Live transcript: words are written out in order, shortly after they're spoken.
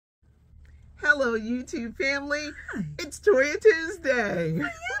Hello, YouTube family. It's Toya Tuesday.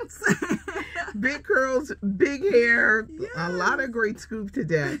 Yes. Big curls, big hair, Yes. a lot of great scoop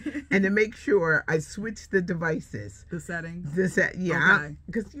today. And to make sure, I switched the devices. The settings? Yeah, Okay.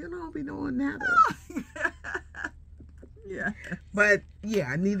 because you don't be knowing how to. Yeah. But yeah,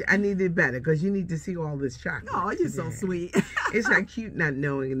 I need it better because you need to see all this chocolate. Oh, you're so sweet. It's not cute not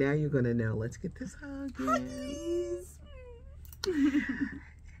knowing, and now you're going to know. Let's get this hug in. Huggies.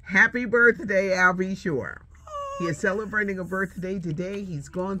 Happy birthday, Al B. Shore. He is celebrating a birthday today. He's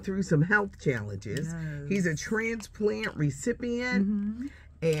gone through some health challenges. Yes. He's a transplant recipient, Mm-hmm.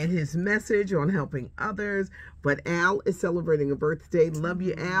 and his message on helping others. But Al is celebrating a birthday. Love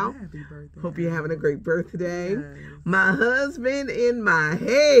you, Al. Happy birthday. Hope you're having a great birthday. Yes. My husband in my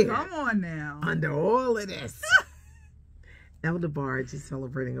head. Come on now. Under all of this. Elder Barge is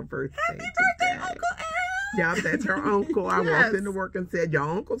celebrating a birthday Happy birthday, today. Uncle Al. Yeah, that's her uncle. I Yes. walked into work and said, your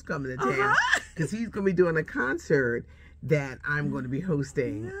uncle's coming to town. Because he's going to be doing a concert that I'm going to be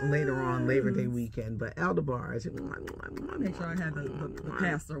hosting later on Labor Day weekend. But Elder Barge. Make sure I have the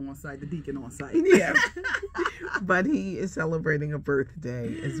pastor on site, the deacon on site. Yeah. But he is celebrating a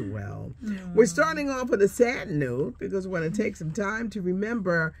birthday as well. We're starting off with a sad note because we're going to take some time to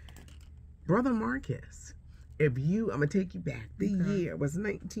remember Brother Marcus. I'm going to take you back. The year was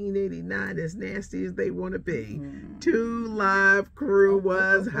 1989, as nasty as they want to be. 2 Live Crew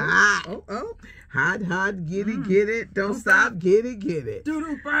was hot. Hot, hot, get it, don't stop, get it.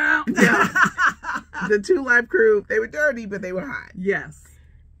 Doo-doo brown. Yeah. The 2 Live Crew, they were dirty, but they were hot. Yes.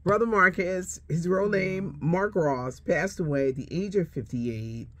 Brother Marcus, his real name, Mark Ross, passed away at the age of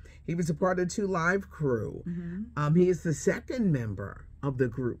 58. He was a part of 2 Live Crew. He is the second member of the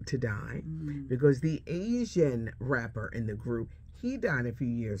group to die because the Asian rapper in the group, he died a few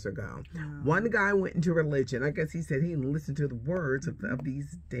years ago. One guy went into religion. I guess he said he didn't listen to the words of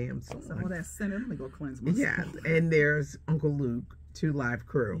these damn songs. So all that sin, let me go cleanse myself. Yeah, and there's Uncle Luke, 2 Live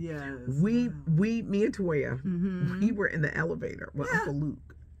Crew. Yes. Me and Toya, we were in the elevator with Uncle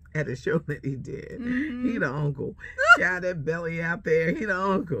Luke at a show that he did. He the uncle. Got that belly out there. He the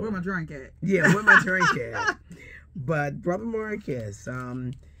uncle. Where my drink at? Yeah, where my drink at? But Brother Marcus,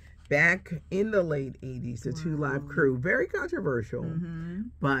 back in the late 80s, the 2 Live Crew, very controversial,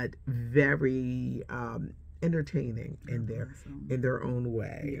 but very entertaining in their own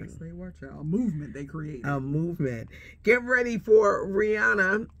way. Yes, they were, child. A movement they created. A movement. Get ready for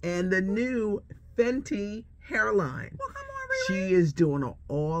Rihanna and the new Fenty hairline. Well, come on, She is doing an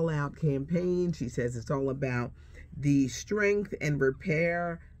all-out campaign. She says it's all about the strength and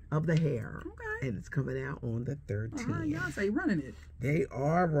repair of the hair. Okay. And it's coming out on the 13th. Beyonce running it. They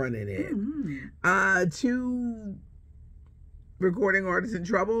are running it. 2 recording artists in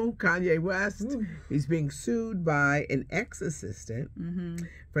trouble. Kanye West. He's being sued by an ex-assistant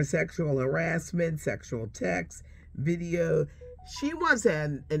for sexual harassment, sexual text, video. She was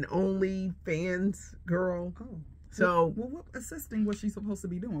an OnlyFans girl. So, what assisting was she supposed to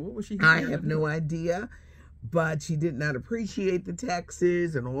be doing? What was she? I have no idea. But she did not appreciate the texts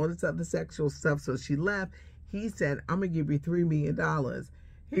and all this other sexual stuff, so she left. He said, I'm going to give you $3 million.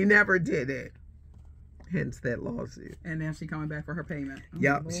 He never did it. Hence that lawsuit. And now she coming back for her payment.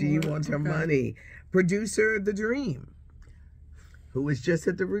 Yep, she wants her money. Producer The Dream, who was just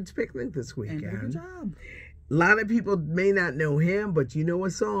at the Roots Picnic this weekend. And good job. A lot of people may not know him, but you know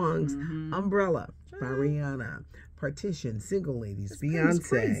his songs. Umbrella by Rihanna. Partition, Single Ladies,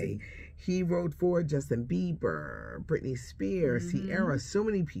 Beyonce. He wrote for Justin Bieber, Britney Spears, Sierra, so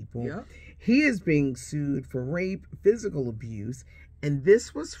many people. Yep. He is being sued for rape, physical abuse, and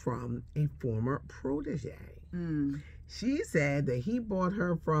this was from a former protege. She said that he bought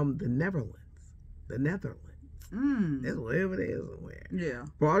her from the Netherlands. That's wherever it is somewhere. Yeah.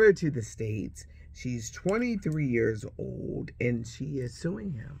 Brought her to the States. She's 23 years old, and she is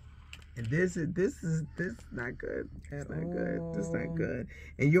suing him. And this is not good. That's not good. This is not good.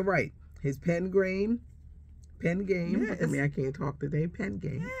 And you're right. His pen game. Yes. I mean, I can't talk today. Pen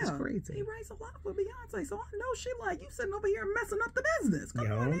game. It's crazy. He writes a lot for Beyonce, so I know she like you sitting over here messing up the business.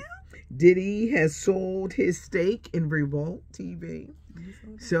 Come on now. Diddy has sold his stake in Revolt TV.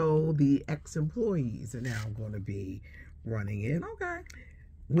 So the ex-employees are now going to be running it. Okay.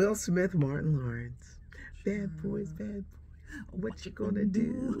 Will Smith, Martin Lawrence. Bad boys. What you gonna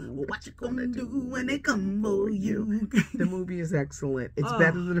do? What you gonna do when they come for you? The movie is excellent. It's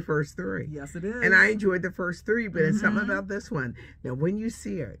better than the first 3. Yes, it is. And I enjoyed the first 3, but it's something about this one. Now, when you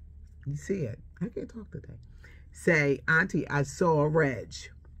see it. I can't talk today. Say, Auntie, I saw Reg.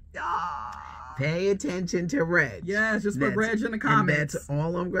 Pay attention to Reg. Yes, just put Reg in the comments. And that's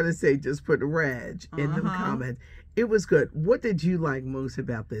all I'm going to say. Just put Reg in the comments. It was good. What did you like most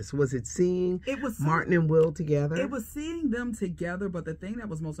about this? Was it seeing Martin and Will together? It was seeing them together, but the thing that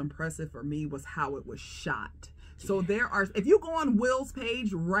was most impressive for me was how it was shot. So there are, if you go on Will's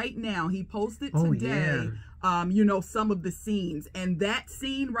page right now, he posted today, you know, some of the scenes. And that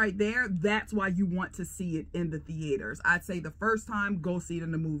scene right there, that's why you want to see it in the theaters. I'd say the first time, go see it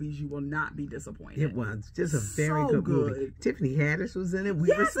in the movies. You will not be disappointed. It was just a very good movie. Tiffany Haddish was in it.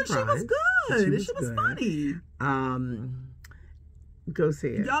 We were surprised. And she was good. She was funny. Go see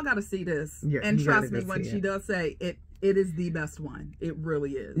it. Y'all got to see this. And trust me, when she does say it is the best one. It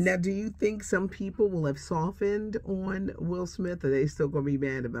really is. Now, do you think some people will have softened on Will Smith, or are they still going to be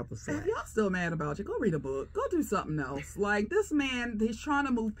mad about the sex? If y'all still mad about you, go read a book. Go do something else. Like, this man, he's trying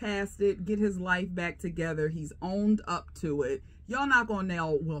to move past it, get his life back together. He's owned up to it. Y'all not going to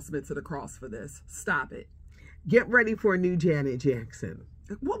nail Will Smith to the cross for this. Stop it. Get ready for a new Janet Jackson.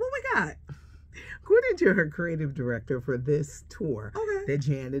 What we got? According to her creative director for this tour that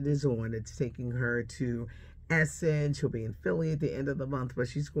Janet is on, it's taking her to Essen. She'll be in Philly at the end of the month, but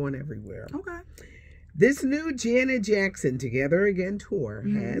she's going everywhere. This new Janet Jackson Together Again tour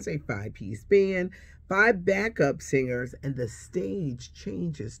has a 5-piece band, 5 backup singers, and the stage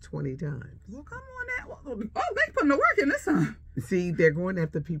changes 20 times. Well, come on now. Oh, they putting the work in this time. See, they're going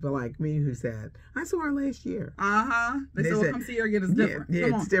after people like me who said, I saw her last year. They said, come see her again. It's different.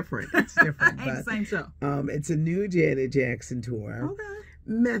 Yeah, it's different. It's different. Ain't the same show. It's a new Janet Jackson tour.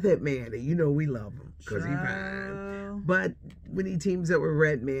 Method Man, you know we love him because he's fine. But when he teams up with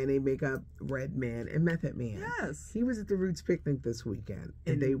Redman, they make up Redman and Method Man. Yes. He was at the Roots picnic this weekend,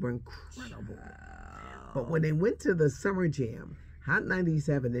 and they were incredible. But when they went to the Summer Jam, Hot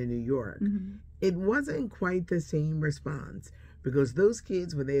 97 in New York, it wasn't quite the same response because those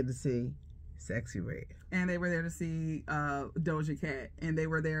kids were there to see Sexy Red. And they were there to see Doja Cat. And they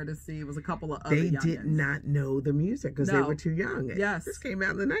were there to see, it was a couple of other They did not know the music because they were too young. Yes. This came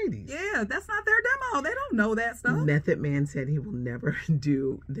out in the 90s. Yeah, that's not their demo. They don't know that stuff. Method Man said he will never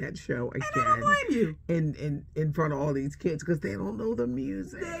do that show again. And I don't blame you. In front of all these kids because they don't know the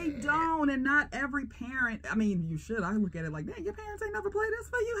music. They don't. And not every parent, I mean, you should. I look at it like, man, your parents ain't never played this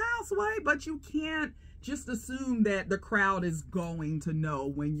for you, houseway. But you can't just assume that the crowd is going to know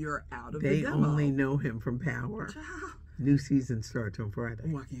when you're out of the demo. They only know him from Power. New season starts on Friday.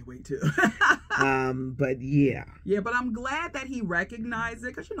 Oh, I can't wait to. But yeah. Yeah, but I'm glad that he recognized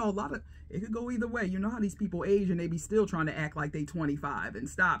it because, you know, it could go either way. You know how these people age and they be still trying to act like they 25 and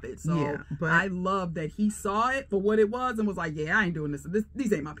stop it. So but I love that he saw it for what it was and was like, yeah, I ain't doing this.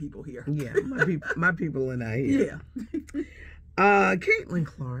 These ain't my people here. Yeah, my people are not here. Yeah. Caitlin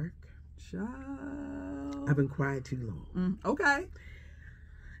Clark. I've been quiet too long. Okay.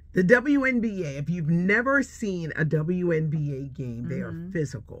 The WNBA, if you've never seen a WNBA game, they are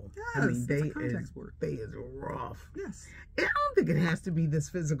physical. Yes, I mean, they is rough. Yes. And I don't think it has to be this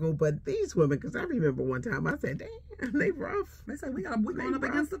physical, but these women, because I remember one time I said, damn, they rough. They say, we're going up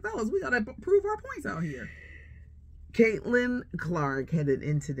against the fellas. We got to prove our points out here. Caitlin Clark had an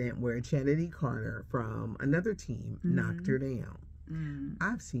incident where Chennedy Carter from another team knocked her down.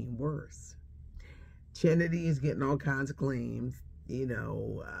 I've seen worse. Chennedy is getting all kinds of claims. You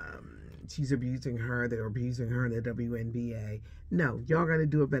know, she's abusing her. They're abusing her in the WNBA. No, y'all got to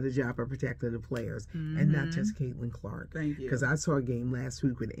do a better job of protecting the players and not just Caitlin Clark. Thank you. Because I saw a game last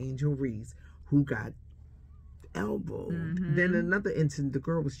week with Angel Reese who got elbowed. Then another incident, the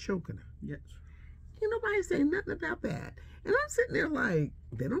girl was choking her. Yes. Ain't nobody saying nothing about that. And I'm sitting there like,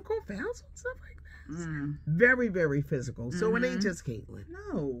 they don't call fouls and stuff like that. Very, very physical. So it ain't just Caitlin.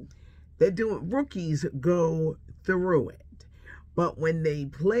 No. They're doing, rookies go through it. But when they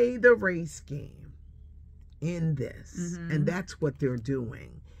play the race game in this, and that's what they're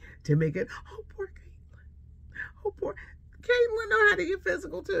doing to make it, oh, poor Caitlin. Oh, poor Caitlin know how to get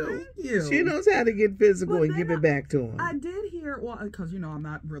physical too. Thank you. She knows how to get physical and give it back to him. I did hear, well, because, you know,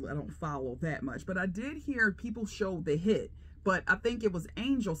 I don't follow that much, but I did hear people show the hit. But I think it was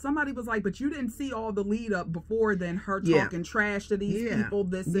Angel. Somebody was like, but you didn't see all the lead up before then her talking trash to these people,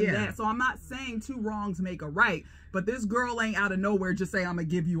 this and that. So I'm not saying two wrongs make a right. But this girl ain't out of nowhere just say, I'm going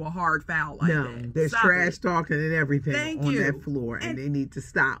to give you a hard foul like that. No, there's trash talking and everything on that floor. And they need to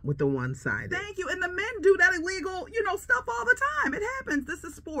stop with the one-sided. Thank you. And the men do that illegal, you know, stuff all the time. It happens. This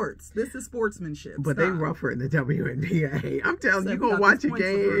is sports. This is sportsmanship. But they rougher in the WNBA. I'm telling you, you're going to watch a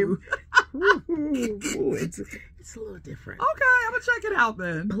game. It's a little different. Okay, I'm going to check it out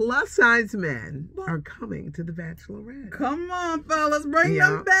then. Plus-size men are coming to the Bachelorette. Come on, fellas. Bring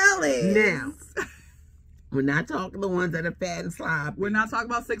them bellies. Now, We're not talking the ones that are fat and sloppy. We're not talking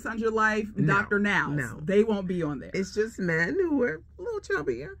about 600 Life, No, Dr. Nows. no. They won't be on there. It's just men who are a little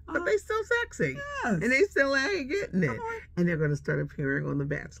chubbier, but they still sexy. Yes. And they still ain't getting it. Come on. And they're going to start appearing on The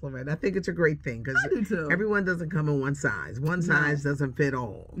Bachelorette. I think it's a great thing because I do too. everyone doesn't come in one size. One size doesn't fit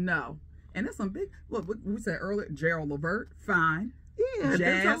all. No. And that's some big, look, we said earlier, Gerald Levert, fine. Yeah,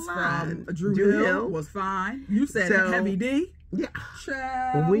 Jazz there's a lot. from Drew Hill was fine. You said Heavy D. Yeah.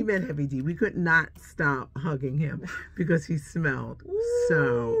 Child. When we met Heavy D, we could not stop hugging him because he smelled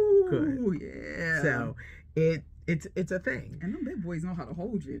so good. Ooh, yeah. So it's a thing. And them big boys know how to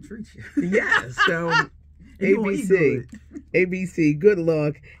hold you and treat you. Yeah. So You gonna eat good. ABC, good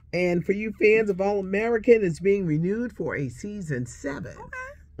luck. And for you fans of All American, it's being renewed for a season 7. Okay.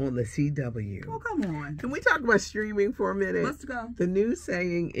 On the CW. Well, come on. Can we talk about streaming for a minute? Let's go. The new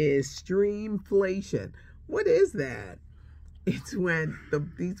saying is streamflation. What is that? It's when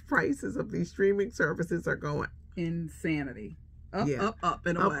these prices of these streaming services are going insanity. Up, Yeah. up,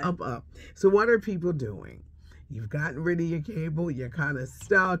 and away. Up. So what are people doing? You've gotten rid of your cable. You're kind of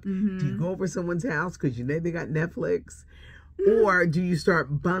stuck. Do you go over someone's house because you know they got Netflix? Or do you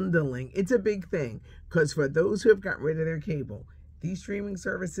start bundling? It's a big thing because for those who have gotten rid of their cable, these streaming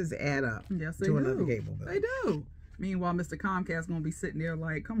services add up to another cable bill. They do. Meanwhile, Mr. Comcast gonna be sitting there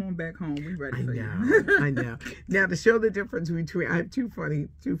like, "Come on back home. We ready for you." I know. Now to show the difference between, I have two funny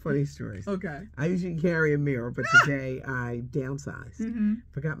stories. Okay. I usually carry a mirror, but today I downsized.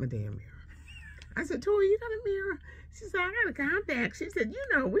 Forgot my damn mirror. I said, "Tori, you got a mirror?" She said, "I got a compact." She said,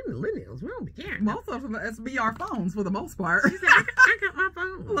 "You know, we millennials, we don't be carrying." Most of them be our phones for the most part. She said, I got my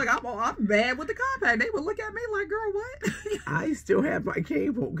phone. Look, I'm bad with the compact. They would look at me like, "Girl, what?" I still have my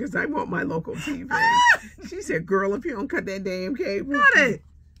cable because I want my local TV. She said, "Girl, if you don't cut that damn cable." Cut it.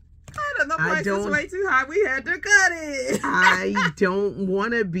 The price is way too high. We had to cut it. I don't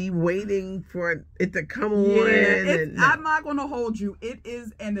want to be waiting for it to come on. I'm not going to hold you. It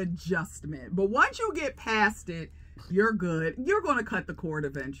is an adjustment. But once you get past it, you're good. You're going to cut the cord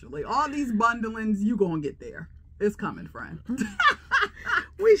eventually. All these bundlings, you're going to get there. It's coming, friend.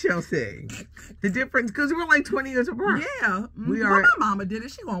 We shall see. The difference, because we're like 20 years apart. Yeah. We well, are. my mama did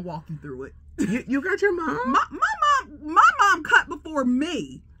it. She going to walk you through it. You got your mom? My mom cut before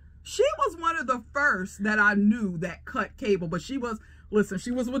me. She was one of the first that I knew that cut cable, but she was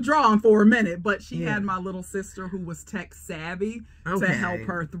withdrawn for a minute, but she had my little sister who was tech savvy to help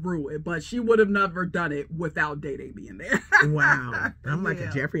her through it, but she would have never done it without Day Day being there. Wow. I'm like a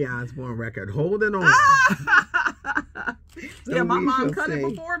Jeffrey Osborne record, holding on. So yeah, my mom cut it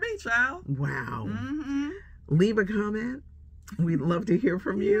before me, child. Wow. Leave a comment. We'd love to hear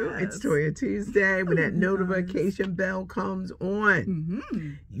from you. It's Toya Tuesday. When that notification bell comes on,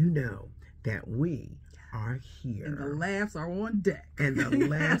 you know that we are here. And the laughs are on deck. And the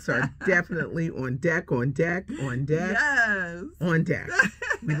laughs are definitely on deck, on deck, on deck. Yes. On deck.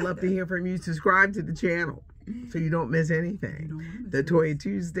 We'd love to hear from you. Subscribe to the channel so you don't miss anything. The Toya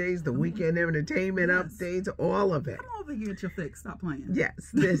Tuesdays, the weekend entertainment updates, all of it. Come over here, get your fix. Stop playing. Yes,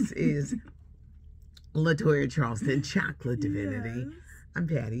 this is LaToya Charleston, Chocolate Divinity. I'm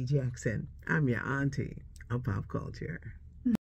Patty Jackson. I'm your auntie of pop culture.